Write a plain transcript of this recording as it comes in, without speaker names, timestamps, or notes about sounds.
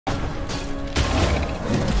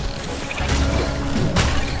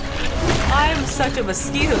such a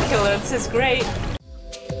mosquito killer. This is great.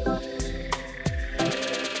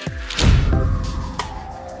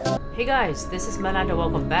 Hey guys, this is Mylandah.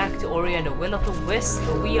 Welcome back to Ori and the Will of the Wisp.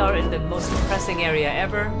 We are in the most depressing area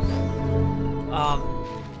ever.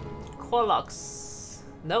 Quolox.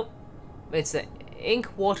 Nope. It's the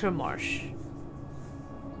Inkwater Marsh.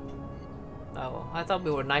 Oh, I thought we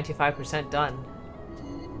were 95% done.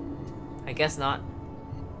 I guess not.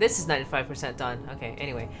 This is 95% done. Okay,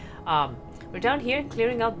 anyway. We're down here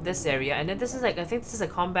clearing out this area, and then this is like, I think this is a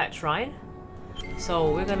combat shrine.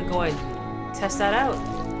 So we're gonna go and test that out.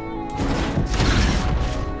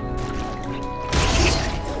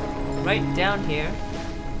 Right down here.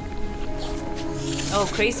 Oh,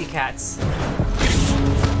 crazy cats.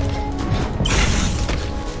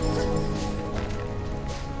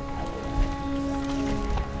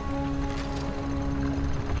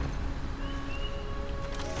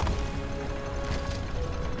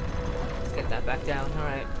 Back down,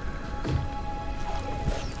 alright.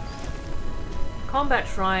 Combat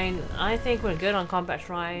Shrine. I think we're good on Combat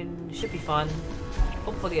Shrine. Should be fun.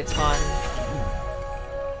 Hopefully it's fun.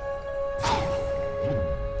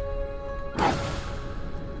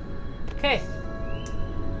 Okay.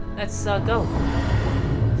 Let's go.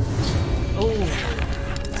 Oh.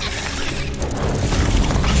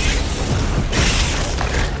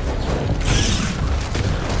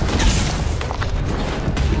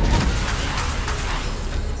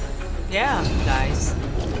 Yeah, guys.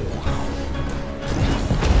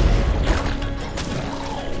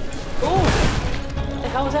 Oh! What the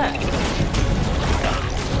hell was that?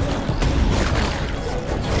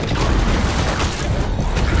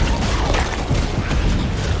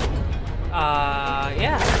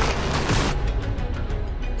 Yeah.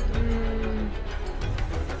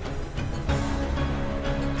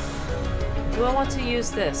 Do I want to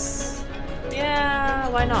use this? Yeah,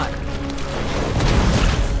 why not?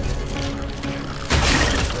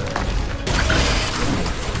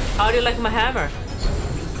 How do you like my hammer?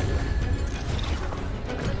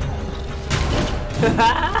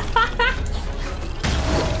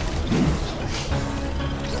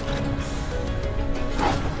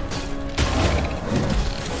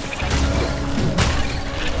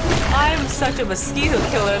 I'm such a mosquito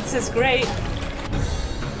killer. This is great.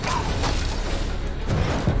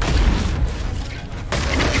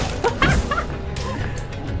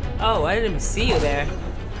 Oh, I didn't even see you there.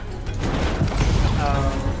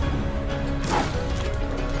 Oh.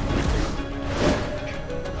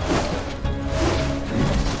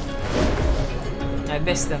 I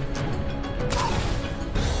missed them.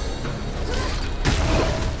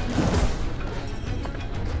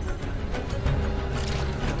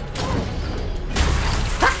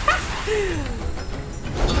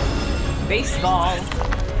 Baseball.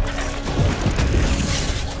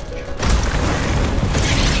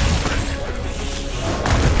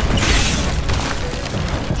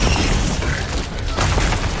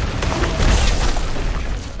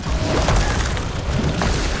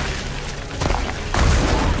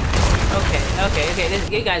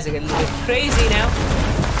 Okay, you guys are getting a little bit crazy now.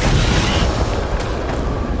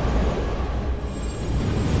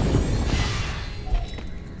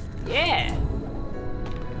 Yeah!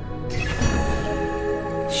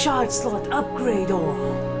 Shard slot upgrade all.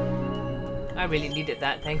 I really needed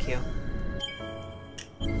that, thank you.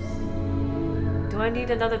 Do I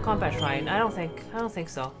need another combat shrine? I don't think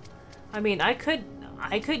so. I mean, I could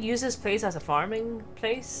use this place as a farming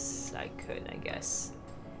place. I could, I guess.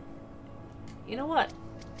 You know what?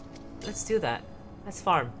 Let's do that. Let's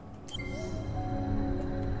farm.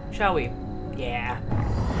 Shall we? Yeah.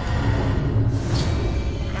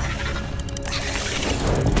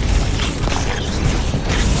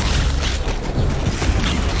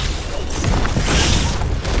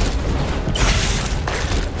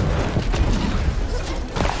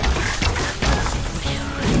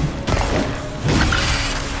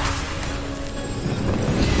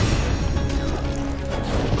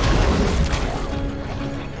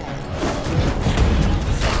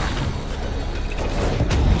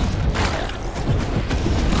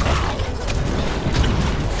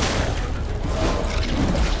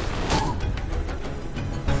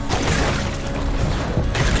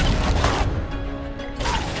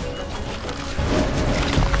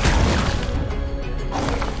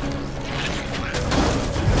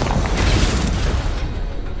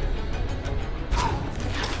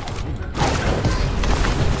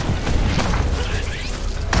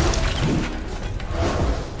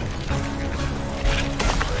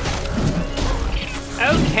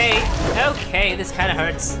 Okay, this kind of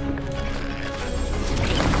hurts.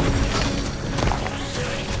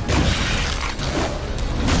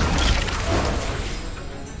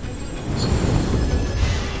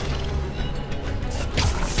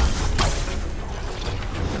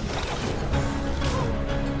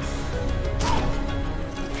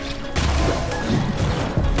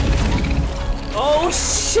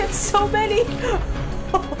 shit, so many!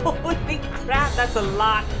 Holy crap, that's a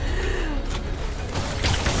lot!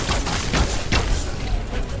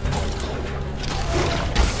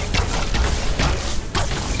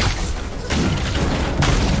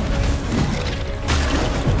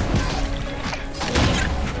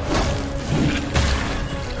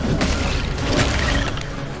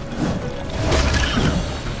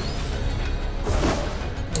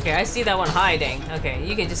 Okay, I see that one hiding. Okay,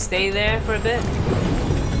 you can just stay there for a bit.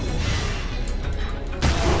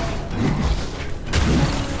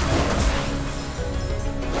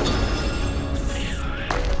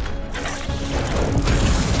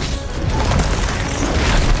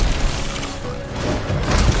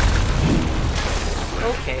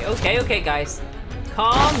 Okay, guys.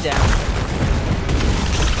 Calm down.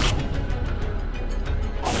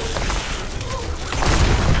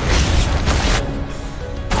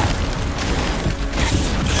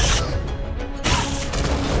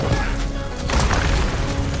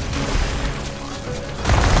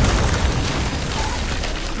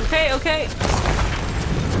 Okay.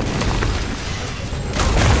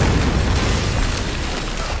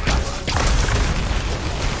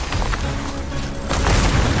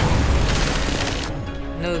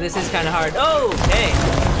 No, this is kind of hard. Oh, okay.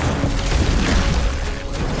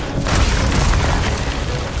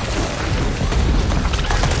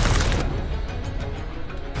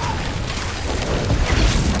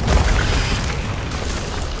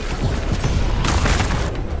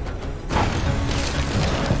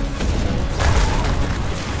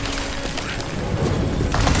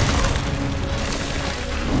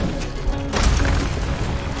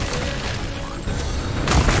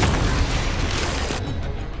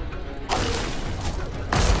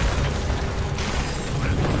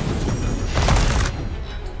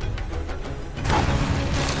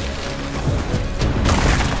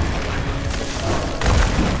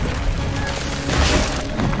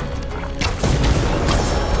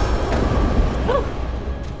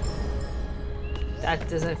 That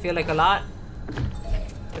doesn't feel like a lot,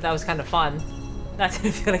 but that was kind of fun. That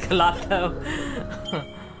didn't feel like a lot though.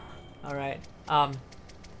 Alright,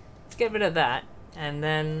 let's get rid of that, and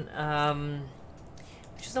then,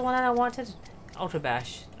 which is the one that I wanted? Ultra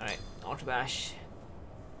Bash. Alright, Ultra Bash.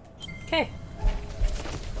 Okay.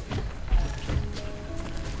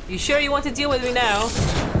 You sure you want to deal with me now?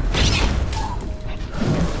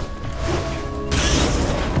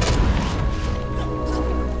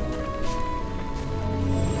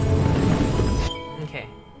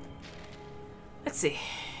 Let's see.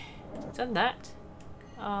 Done that.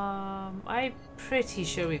 I'm pretty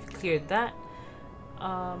sure we've cleared that.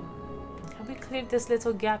 Have we cleared this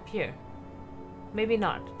little gap here? Maybe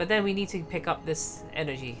not. But then we need to pick up this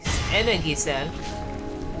energy cell.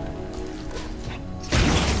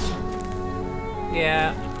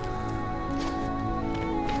 Yeah.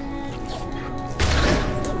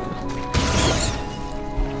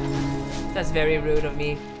 That's very rude of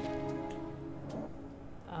me.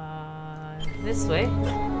 This way.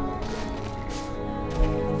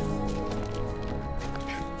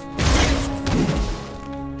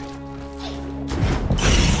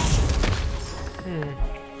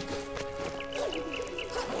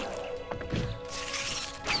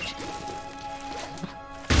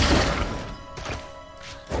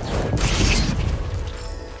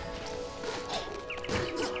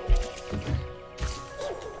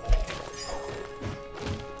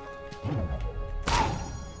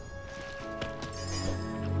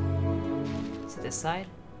 Side?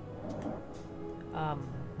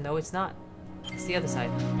 No, it's not. It's the other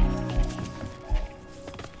side.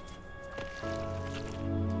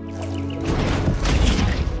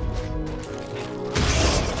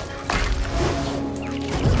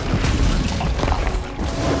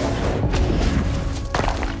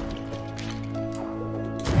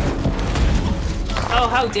 Oh,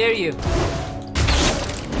 how dare you!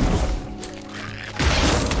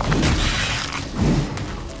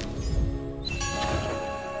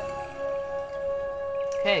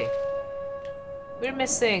 Okay, we're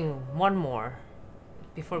missing one more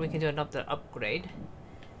before we can do another upgrade.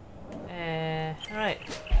 Alright.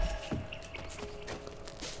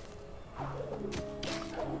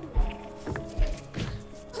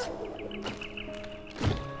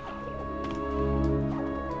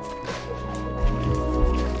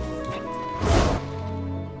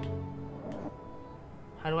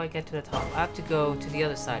 How do I get to the top? I have to go to the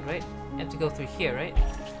other side, right? I have to go through here, right?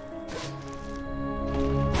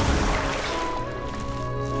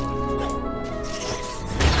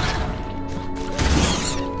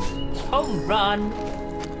 Home run!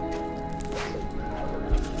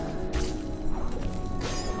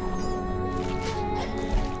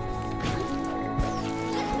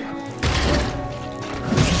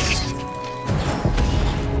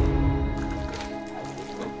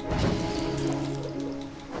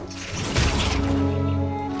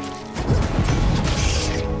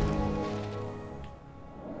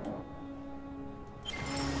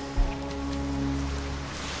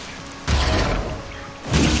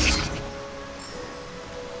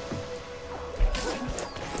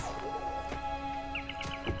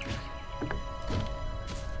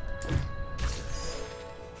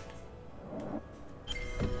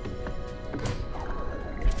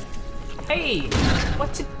 Hey!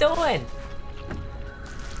 What you doing?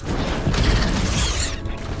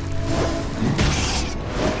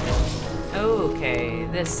 Okay,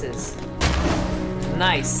 this is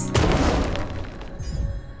nice.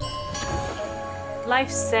 Life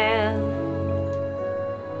cell.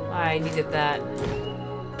 I needed that.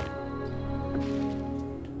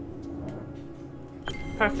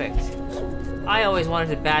 Perfect. I always wanted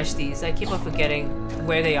to bash these. I keep on forgetting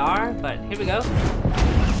where they are, but here we go.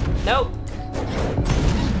 Nope.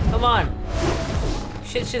 Come on.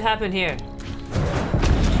 Shit should happen here.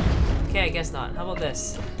 Okay, I guess not. How about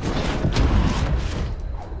this?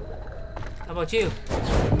 How about you?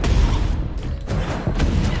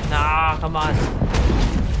 Nah, come on.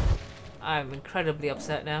 I'm incredibly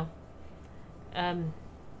upset now.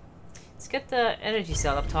 Let's get the energy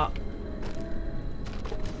cell up top.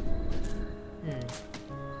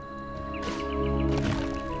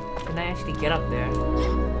 Can I actually get up there? I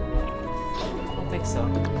don't think so.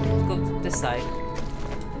 Let's go to this side.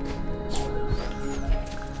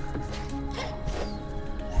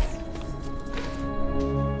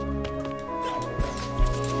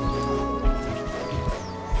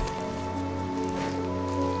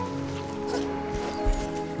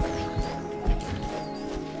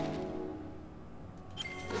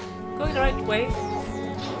 Going the right way.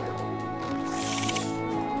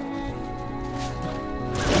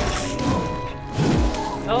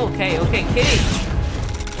 Okay, okay, kitty.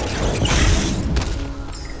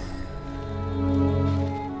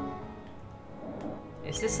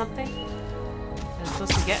 Is this something I'm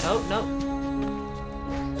supposed to get? Oh, no.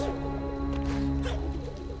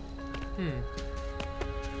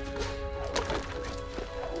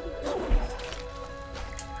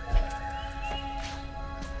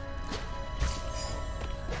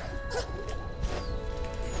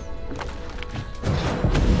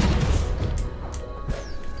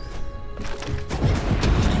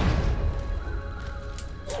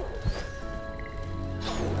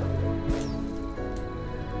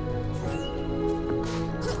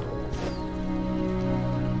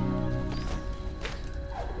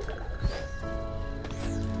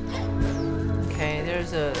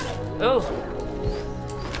 There's a... Oh!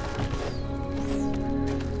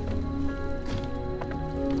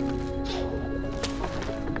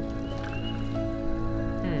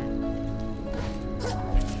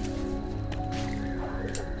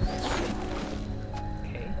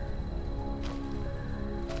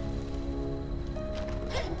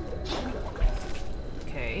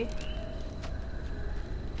 Okay.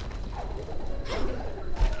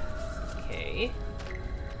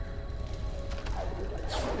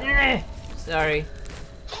 Okay. Sorry.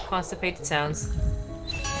 Constipated sounds.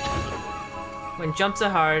 When jumps are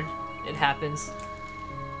hard, it happens.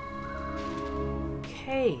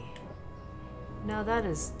 Okay. Now that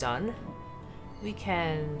is done. We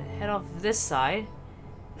can head off this side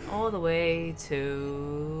all the way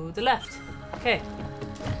to the left. Okay.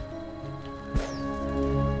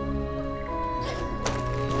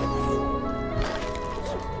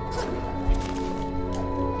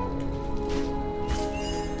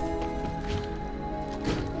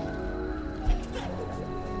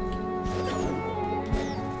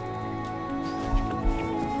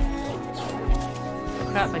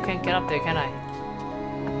 Crap, I can't get up there, can I?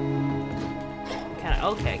 Can I?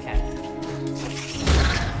 Okay, I can.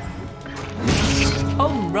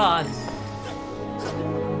 Home run!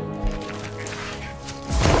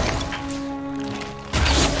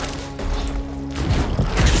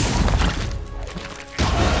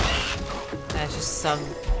 That's just some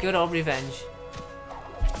good old revenge.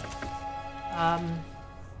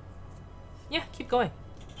 Yeah, keep going.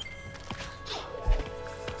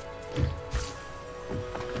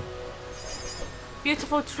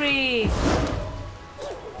 Beautiful tree!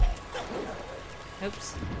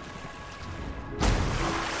 Oops.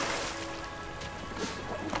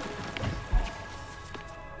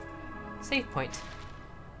 Save point.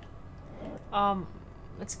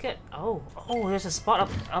 Let's get... Oh, there's a spot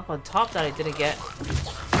up on top that I didn't get.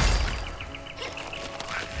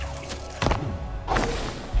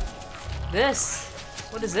 This!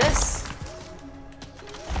 What is this?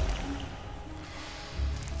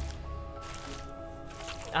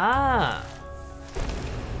 Ah!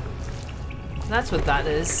 That's what that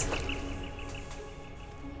is.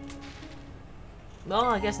 Well,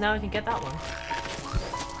 I guess now I can get that one.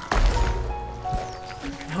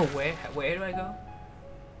 Oh, where do I go?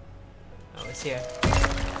 Oh, it's here.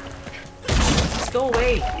 Just go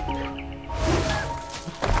away!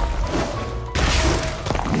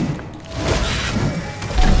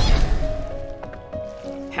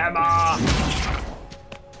 Hammer!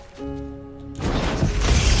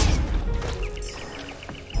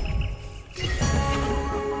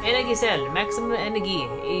 Energy cell, maximum energy.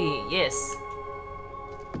 Yes.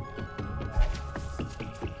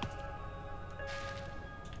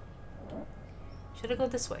 Should I go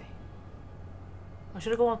this way? Or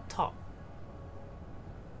should I go up top?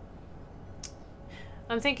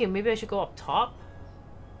 I'm thinking maybe I should go up top.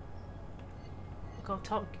 Go up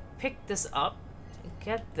top, pick this up,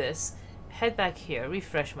 get this, head back here,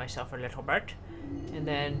 refresh myself a little bit, and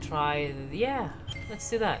then try. Yeah, let's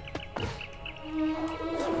do that.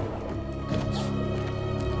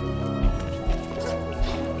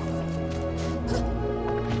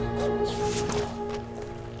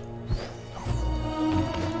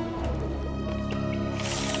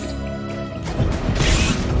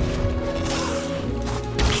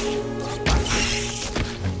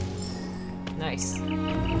 Nice.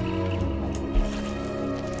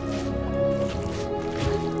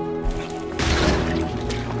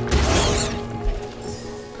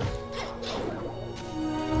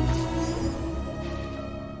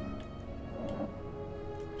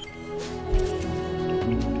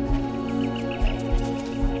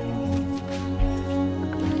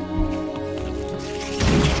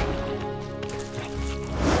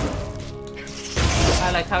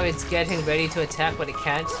 I like how it's getting ready to attack but it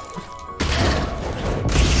can't.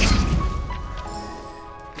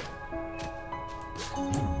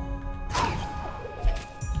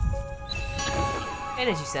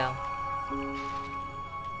 Energy cell.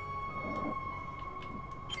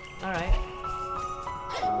 Alright.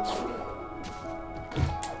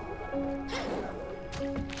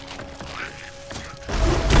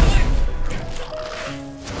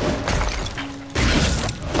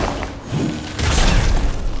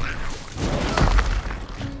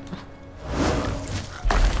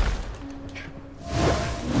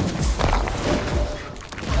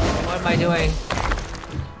 What am I doing?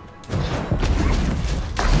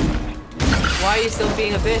 Why are you still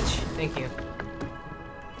being a bitch? Thank you.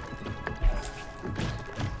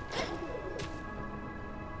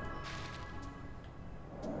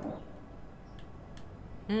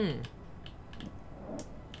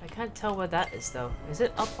 I can't tell where that is though. Is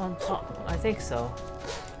it up on top? I think so.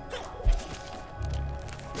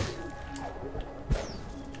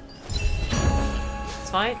 It's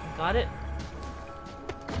fine. Got it.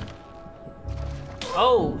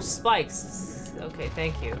 Oh, spikes. Okay,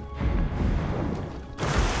 thank you.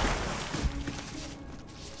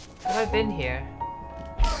 Have I been here?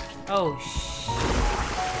 Oh,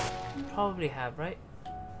 probably have, right?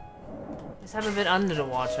 Just haven't been under the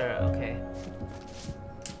water. Okay.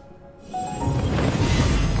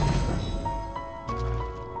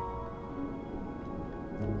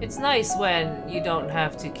 It's nice when you don't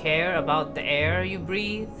have to care about the air you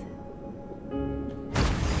breathe.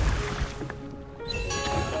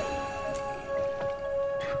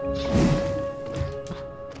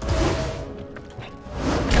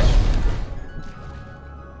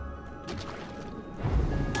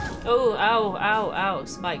 Oh, ow, ow, ow,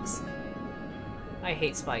 spikes. I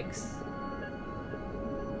hate spikes.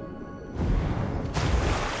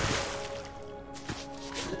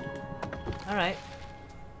 Alright.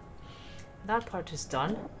 That part is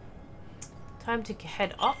done. Time to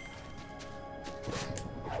head up.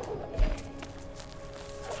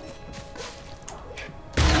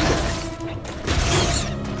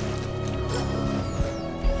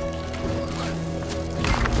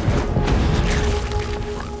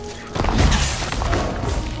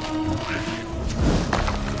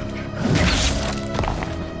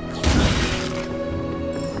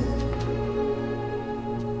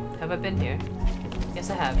 Have I been here? Yes,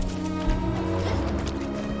 I have.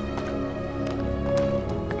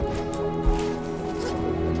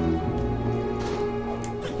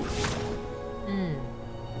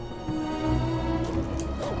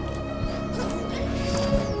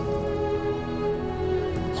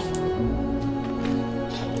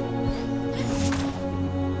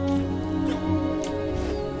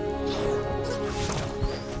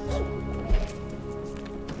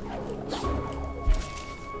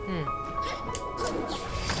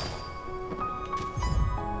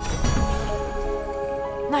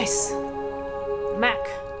 Nice!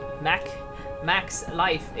 Max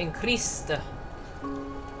life increased.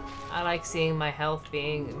 I like seeing my health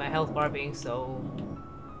bar being so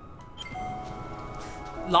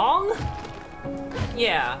long?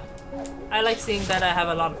 Yeah. I like seeing that I have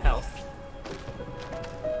a lot of health.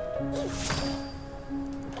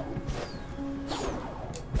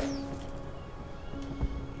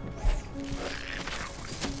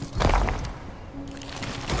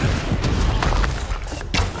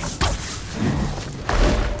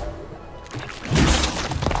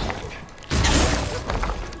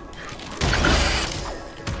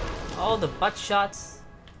 all the butt shots.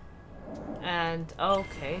 And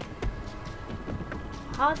okay.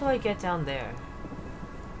 How do I get down there?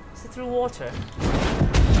 Is it through water?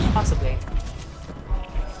 Possibly.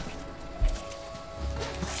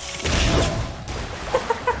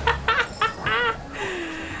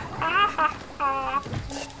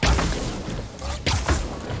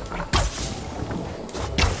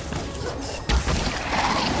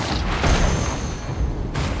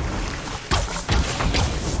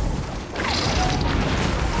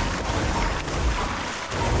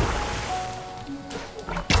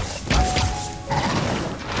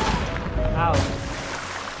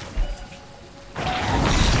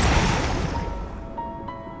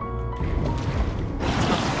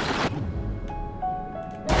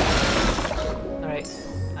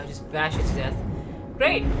 Bash it to death.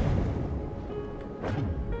 Great!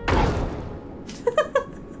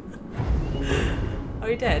 Are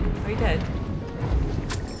you dead? Are you dead?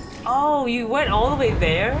 Oh, you went all the way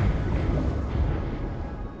there?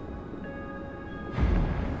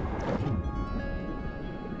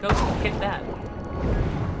 Go hit that.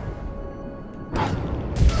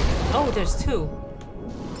 Oh, there's two.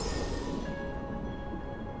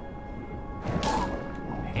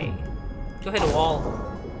 Hey. Go hit a wall.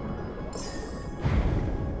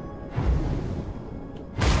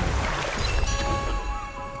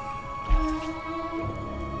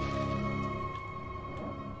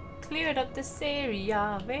 Cleared up this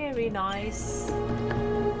area, very nice.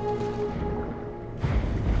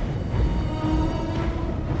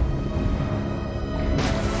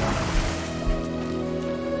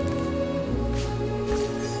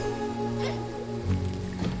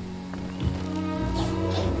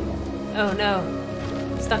 Oh no,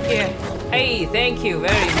 I'm stuck here. Hey, thank you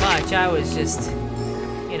very much. I was just,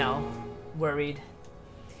 you know, worried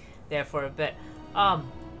there for a bit.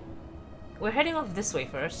 We're heading off this way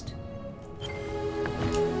first.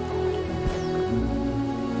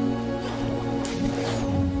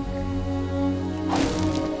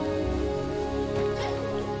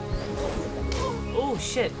 Oh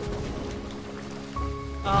shit.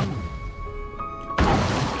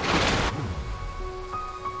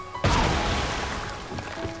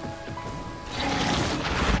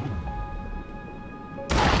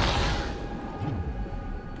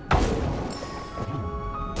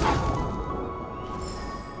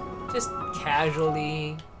 Just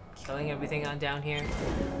casually killing everything on down here.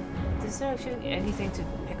 Is there actually anything to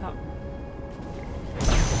pick up?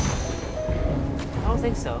 I don't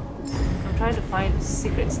think so. I'm trying to find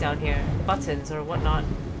secrets down here. Buttons or whatnot.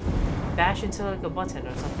 Bash into like a button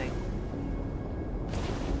or something.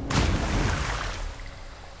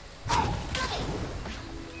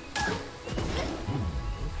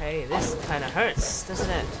 Okay, this kind of hurts, doesn't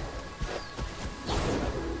it?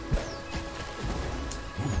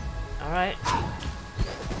 Alright.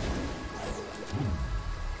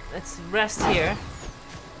 Let's rest here.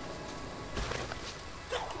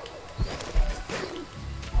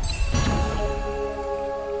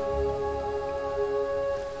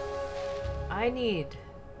 I need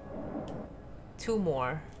 2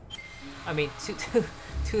 more. I mean,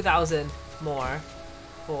 2,000 more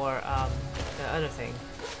for the other thing.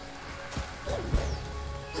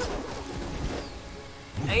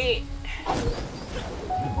 Hey.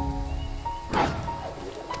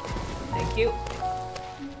 Thank you.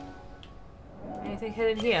 Anything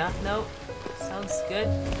hidden here? Nope. Sounds good.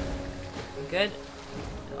 Good.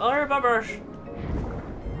 Or bubbers.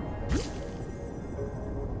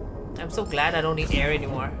 I'm so glad I don't need air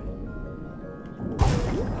anymore.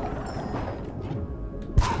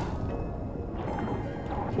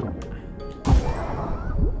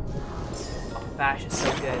 Oh, Bash is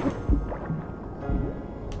so good.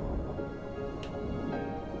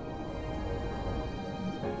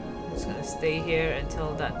 I'm just gonna stay here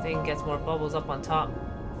until that thing gets more bubbles up on top.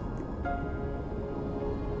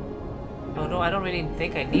 Oh no, I don't really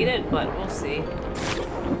think I need it, but we'll see.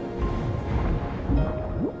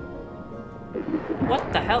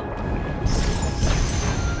 What the hell?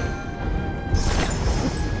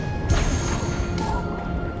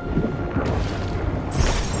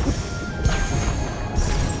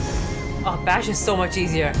 Oh, Bash is so much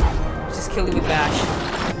easier. Just kill you with Bash.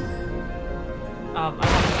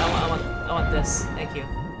 I want this. Thank you.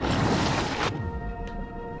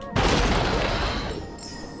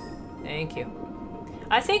 Thank you.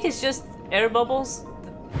 I think it's just air bubbles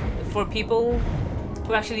for people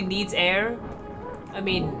who actually needs air. I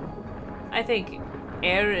mean, I think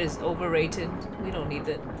air is overrated. We don't need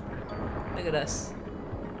it. Look at us.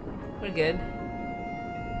 We're good.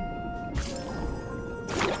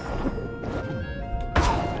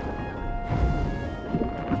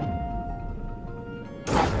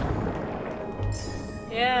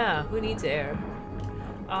 Who needs air?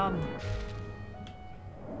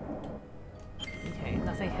 Okay,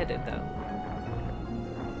 nothing hidden though.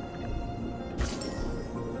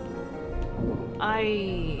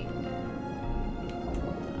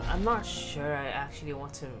 I'm not sure I actually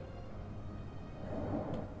want to.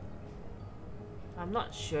 I'm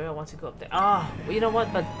not sure I want to go up there. Ah, well, you know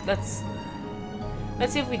what? But let's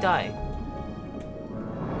see if we die.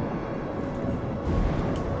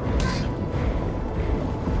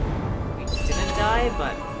 We didn't die,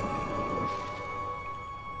 but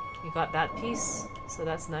we got that piece, so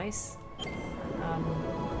that's nice.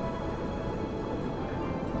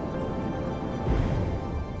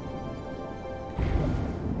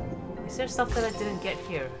 Is there stuff that I didn't get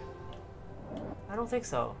here? I don't think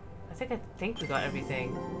so. I think we got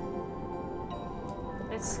everything.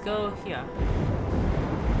 Let's go here.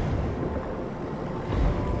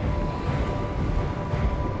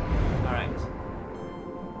 Alright.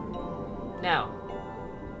 Now.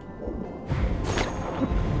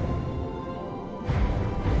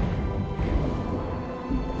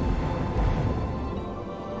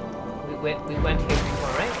 We went here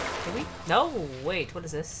before, right? Did we? No! Wait, what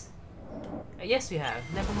is this? Yes, we have.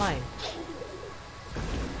 Never mind.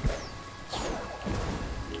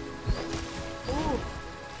 Ooh.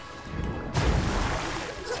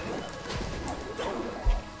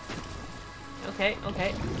 Okay,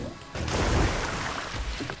 okay.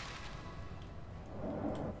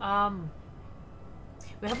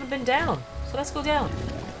 We haven't been down, so let's go down.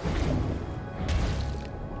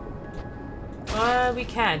 We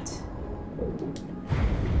can't.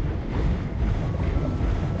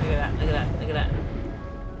 Look at that, look at that, look at that.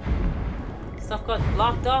 Stuff got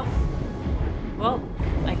blocked off. Well,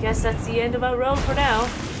 I guess that's the end of our road for now.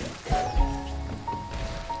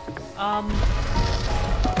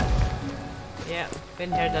 Yeah,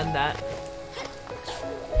 been here, done that.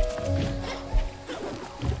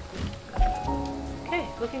 Okay,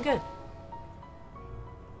 looking good.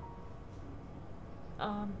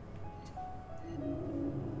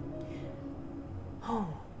 Oh,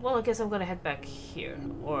 well, I guess I'm gonna head back here,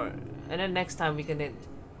 and then next time we can.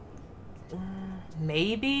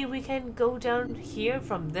 Maybe we can go down here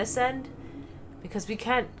from this end, because we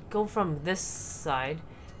can't go from this side.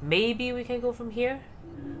 Maybe we can go from here.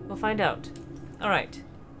 We'll find out. All right.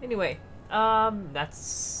 Anyway,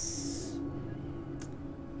 that's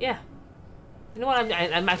yeah. You know what?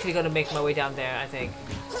 I'm actually gonna make my way down there. I think,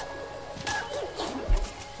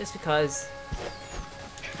 just because.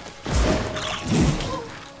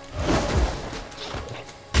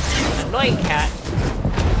 Annoying cat.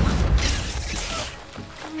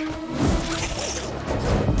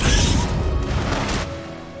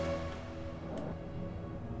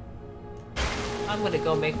 I'm gonna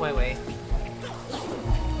go make my way.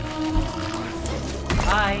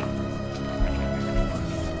 Bye.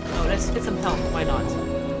 Oh, let's get some help. Why not?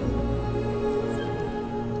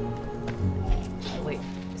 Wait,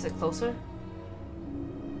 is it closer?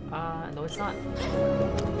 No, it's not.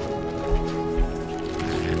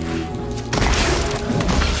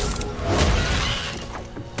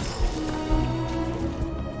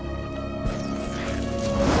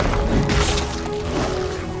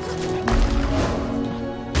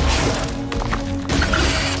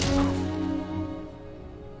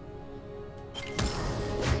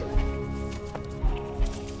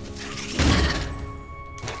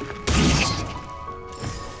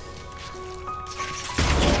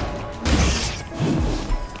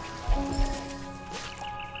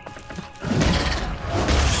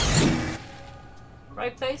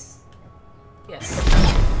 Right place? Yes.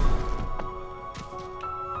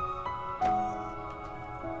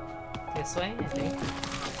 This way, I think.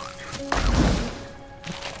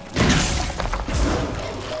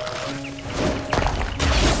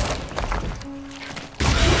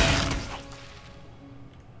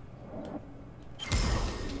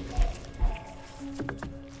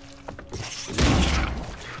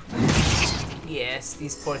 Yes,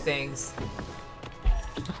 these poor things.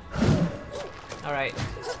 Alright.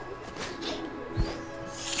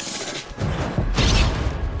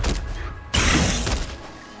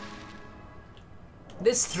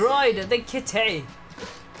 Destroyed the kitty!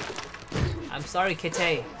 I'm sorry,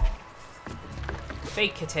 kitty.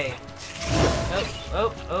 Fake kitty. Oh,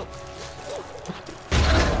 oh, oh.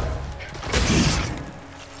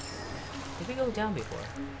 Did we go down before?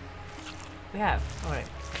 We have. Alright.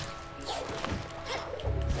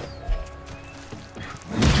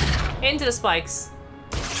 Into the spikes.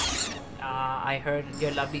 Ah, I heard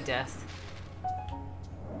your lovely death.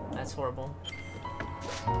 That's horrible.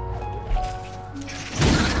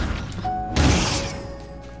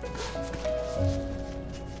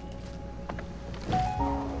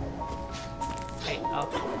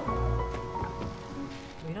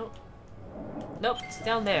 Nope, it's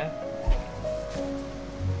down there.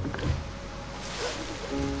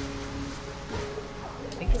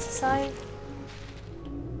 I think it's the side.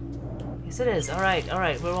 Yes, it is. Alright,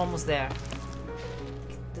 alright, we're almost there.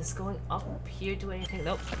 Does going up here do anything?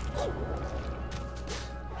 Nope.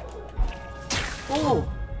 Ooh!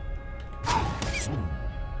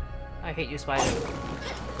 I hate you, spider.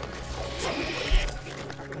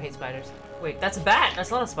 I hate spiders. Wait, that's a bat! That's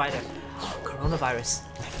not a spider. Coronavirus.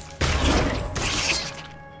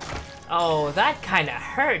 Oh, that kinda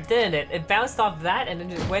hurt, didn't it? It bounced off that and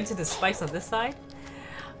then it went to the spikes on this side?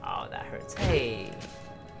 Oh, that hurts. Hey.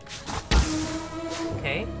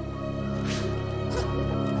 Okay.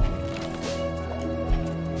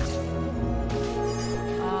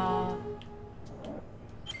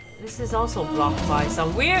 This is also blocked by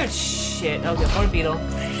some weird shit. Okay, more beetle.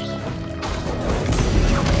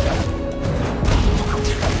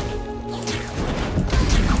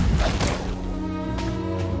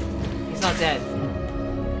 He's not dead.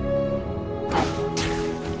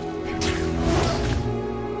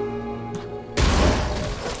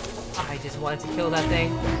 Oh, I just wanted to kill that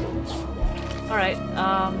thing. Alright,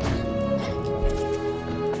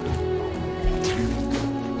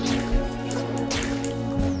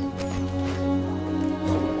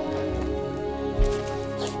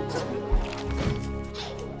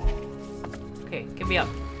 okay, get me up.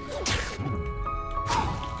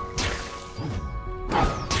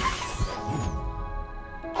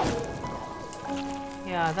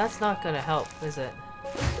 Yeah, that's not gonna help, is it?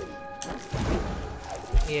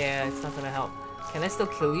 Yeah, it's not gonna help. Can I still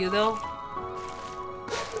kill you though?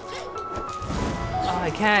 Oh, I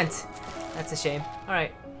can't. That's a shame.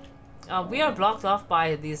 Alright. We are blocked off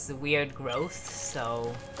by these weird growths,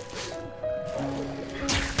 so...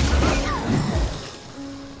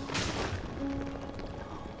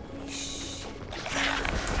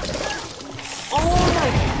 Oh my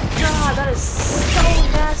god, that is so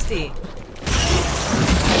nasty!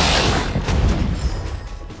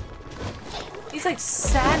 These like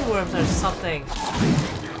sandworms or something.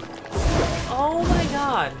 Oh my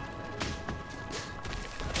god.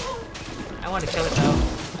 I want to kill it though.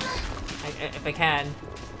 If I can.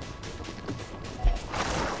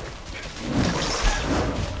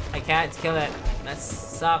 I can't kill it. That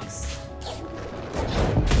sucks.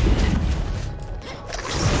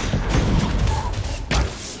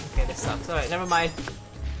 Okay, this sucks. Alright, never mind.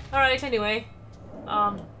 Alright, anyway.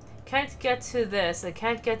 Can't get to this. I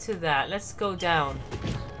can't get to that. Let's go down.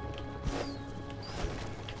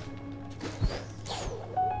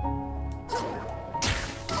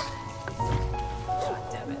 God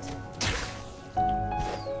damn it.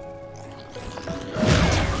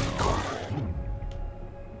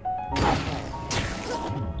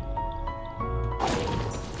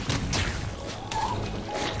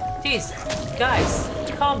 Jeez, guys,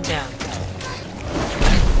 calm down.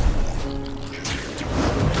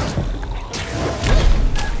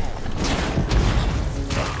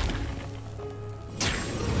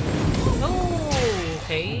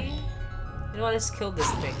 You know what, let's kill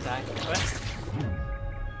this big guy first.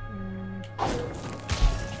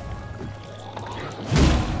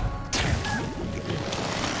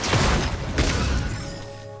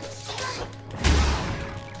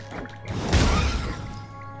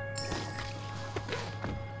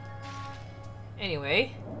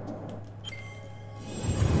 Anyway.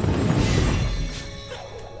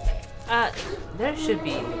 There should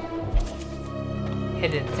be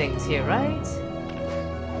hidden things here, right?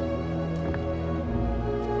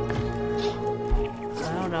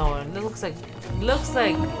 No, it looks like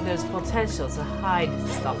there's potential to hide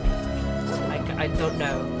stuff. I don't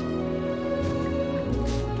know.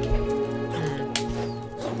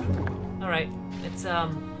 All right, let's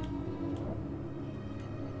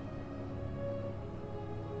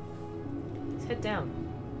head down.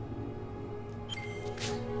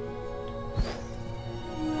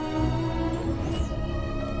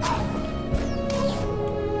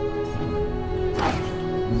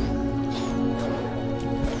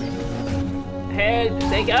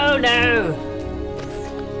 They go now.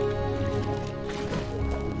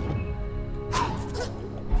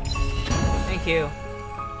 Thank you.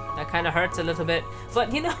 That kind of hurts a little bit,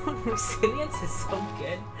 but you know, resilience is so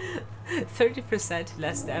good. 30%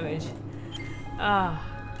 less damage. Ah,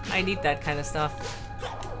 I need that kind of stuff.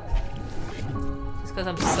 Just because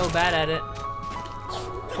I'm so bad at it.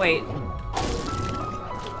 Wait.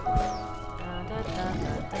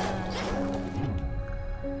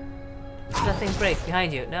 That thing break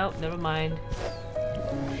behind you. Nope, never mind.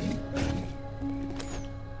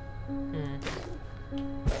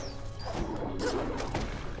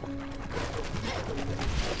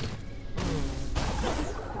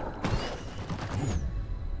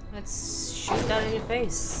 Let's shoot that in your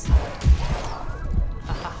face.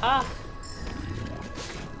 Ha ha ha.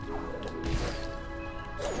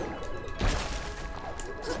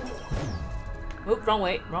 Oop, wrong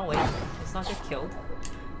way, wrong way. Let's not get killed.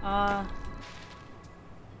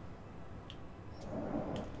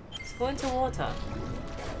 Let's go into water.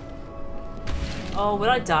 Oh,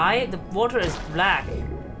 will I die? The water is black.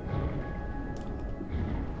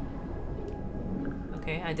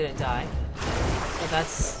 Okay, I didn't die. So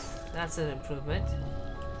that's an improvement.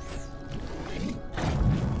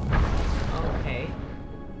 Okay.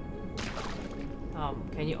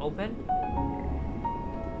 Can you open?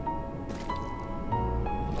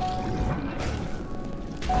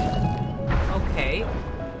 Okay.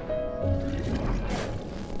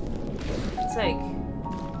 It's like...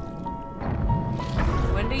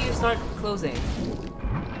 When do you start closing?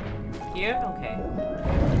 Here? Okay.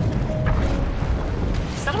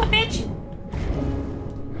 Son of a bitch!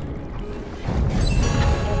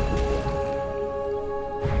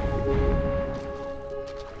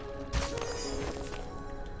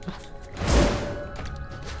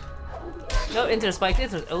 No, into the spike.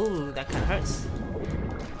 Oh, that kind of hurts.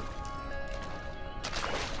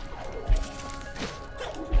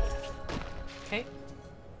 Okay.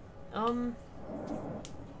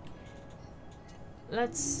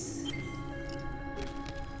 Let's...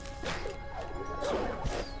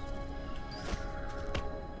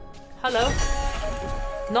 Hello.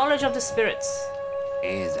 Knowledge of the spirits.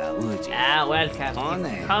 Ah, welcome.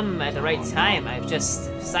 You've come at the right time. I've just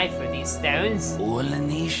deciphered these stones.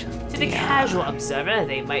 To the casual observer,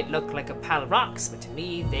 they might look like a pile of rocks, but to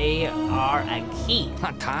me, they are a key.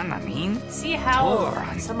 See how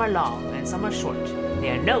some are long and some are short. They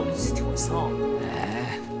are notes to a song.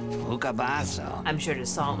 I'm sure the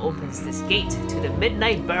song opens this gate to the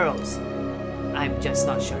Midnight Burrows. I'm just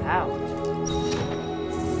not sure how.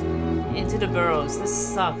 Into the Burrows. This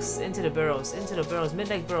sucks. Into the Burrows. Into the Burrows.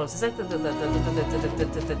 Midnight Burrows. Is that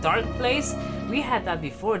the dark place? We had that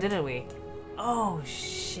before, didn't we? Oh,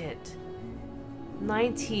 shit.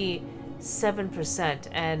 97%.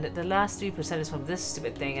 And the last 3% is from this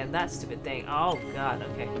stupid thing and that stupid thing. Oh, God.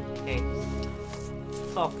 Okay. Okay.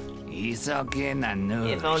 Fuck. If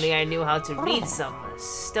only I knew how to read some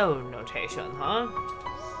stone notation, huh?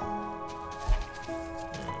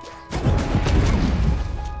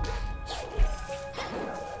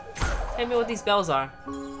 Tell me what these bells are.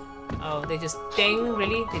 Oh, they just ding,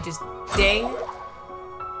 really? They just ding?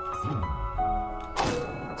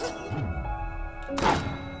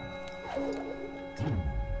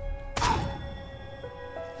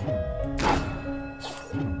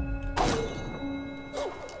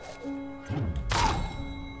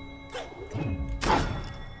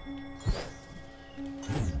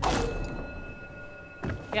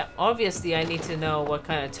 Yeah, obviously I need to know what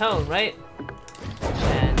kind of tone, right?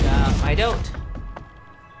 And I don't.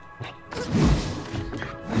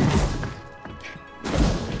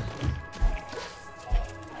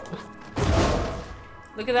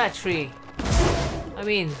 Look at that tree. I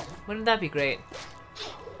mean, wouldn't that be great?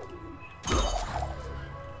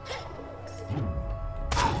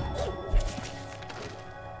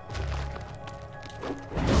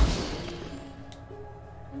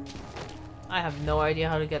 I have no idea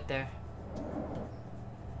how to get there.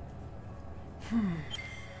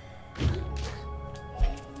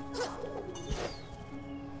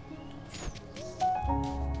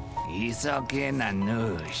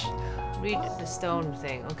 Read the stone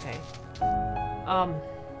thing, okay.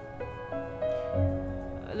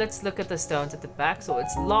 Let's look at the stones at the back. So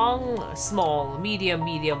it's long, small, medium,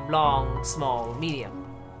 medium, long, small, medium.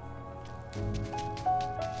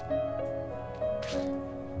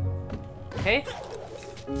 Okay.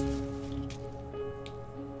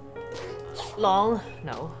 Long,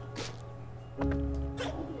 no.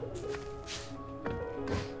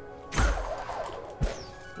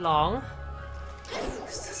 Long.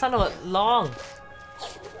 Son of a long.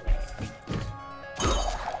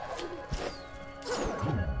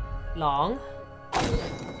 Long.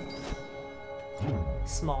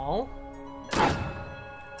 Small.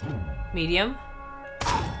 Medium.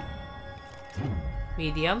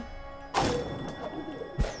 Medium.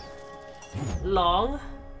 Long.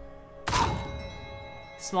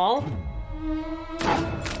 Small.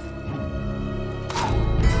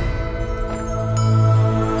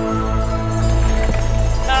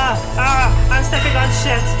 I'm stepping on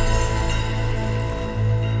shit.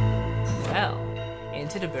 Well,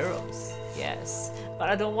 into the burrows. Yes. But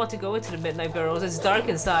I don't want to go into the Midnight Burrows. It's dark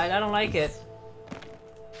inside. I don't like it.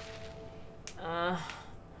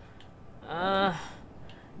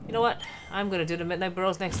 You know what? I'm gonna do the Midnight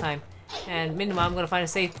Burrows next time. And meanwhile, I'm gonna find a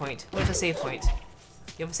save point. Where's the save point?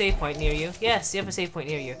 You have a save point near you? Yes, you have a save point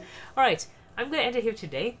near you. Alright, I'm gonna end it here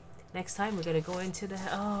today. Next time, we're gonna go into the...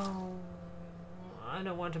 Oh... I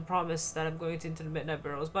don't want to promise that I'm going into the Midnight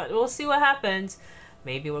Burrows, but we'll see what happens.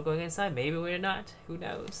 Maybe we're going inside, maybe we're not. Who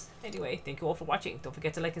knows? Anyway, thank you all for watching. Don't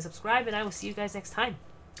forget to like and subscribe, and I will see you guys next time.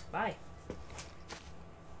 Bye.